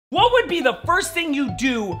be the first thing you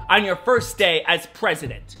do on your first day as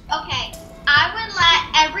president? Okay, I would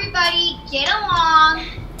let everybody get along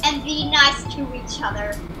and be nice to each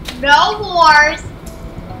other. No wars,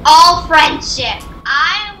 all friendship.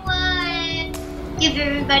 I would give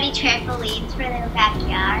everybody trampolines for their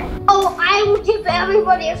backyard. Oh, I would give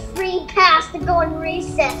everybody a free pass to go in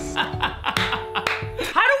recess.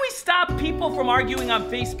 How do we stop people from arguing on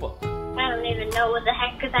Facebook? I don't even know what the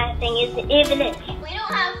heck that thing is even is. We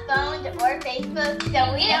don't have phones or Facebook,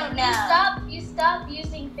 so we don't know. You stop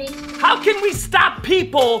using Facebook. How can we stop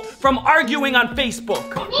people from arguing on Facebook?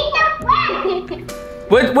 Make new friends.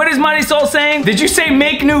 What is Marisol saying? Did you say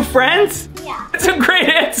make new friends? Yeah. That's a great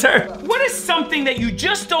answer. What is something that you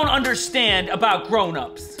just don't understand about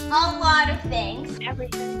grown-ups? A lot of things.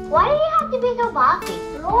 Everything. Why do you have to be so bossy?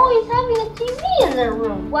 They're always having a TV in their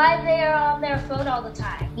room. Why they're on their phone all the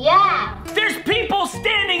time? Yeah. There's people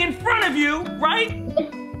standing in front of you, right?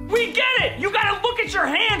 We get it. You gotta look at your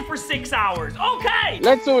hand for 6 hours. Okay.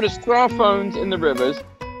 Let's all just throw our phones in the rivers.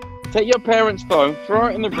 Take your parents' phone, throw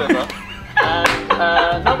it in the river,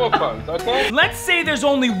 and no more phones, okay? Let's say there's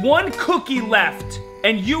only one cookie left,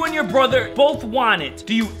 and you and your brother both want it.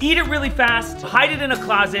 Do you eat it really fast, hide it in a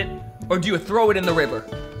closet, or do you throw it in the river?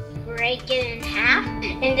 Break it in half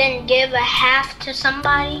and then give a half to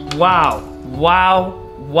somebody. Wow, wow,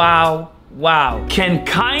 wow, wow. Can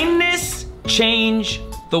kindness change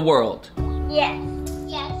the world? Yes.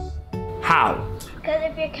 Yes. How? Because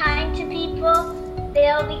if you're kind to people,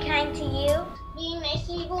 they'll be kind to you. Being nice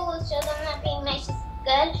to people will show them that being nice is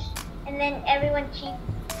good. And then everyone treats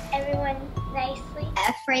everyone nicely.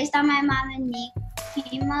 A phrase that my mom and me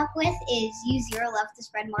came up with is use your love to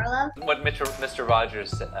spread more love. What Mr.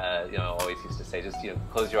 Rogers, always used to say, just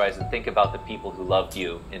close your eyes and think about the people who loved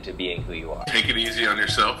you into being who you are. Take it easy on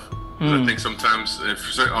yourself. I think sometimes,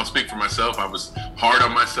 I'll speak for myself, I was hard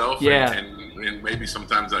on myself. Yeah. And maybe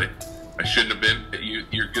sometimes I shouldn't have been.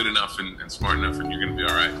 You're good enough and smart enough, and you're gonna be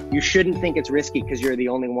all right. You shouldn't think it's risky because you're the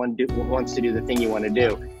only one who wants to do the thing you want to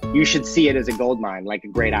do. You should see it as a gold mine, like a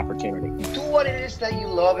great opportunity. Do what it is that you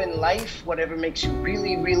love in life, whatever makes you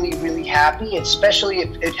really, really, really happy, especially if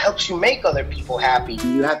it helps you make other people happy.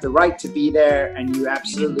 You have the right to be there, and you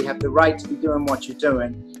absolutely have the right to be doing what you're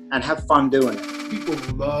doing and have fun doing it. People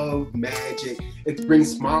love magic. It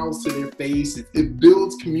brings smiles to their face. It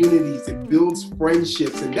builds communities. It builds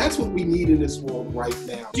friendships. And that's what we need in this world right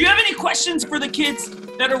now. Do you have any questions for the kids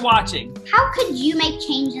that are watching? How could you make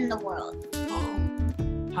change in the world?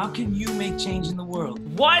 How can you make change in the world?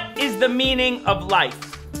 What is the meaning of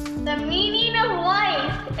life? The meaning of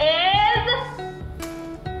life is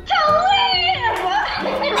to live!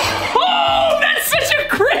 Oh, that's such a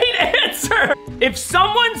great answer! If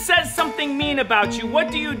someone says something mean about you,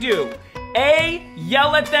 what do? A,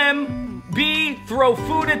 yell at them. B, throw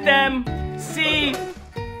food at them. C,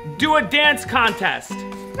 do a dance contest.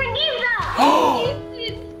 Forgive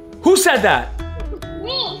them! Who said that?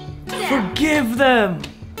 Me! Forgive them.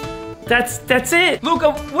 That's it.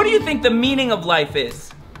 Luca, what do you think the meaning of life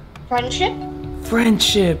is? Friendship?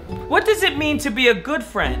 Friendship. What does it mean to be a good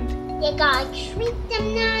friend? You gotta treat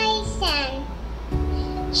them nice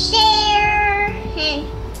and share and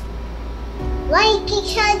like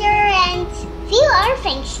each other and feel our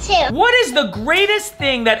things too. What is the greatest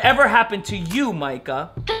thing that ever happened to you,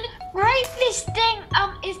 Micah? The greatest thing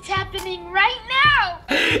is happening right now.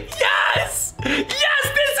 Yes! Yes,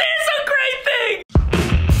 this is a great thing!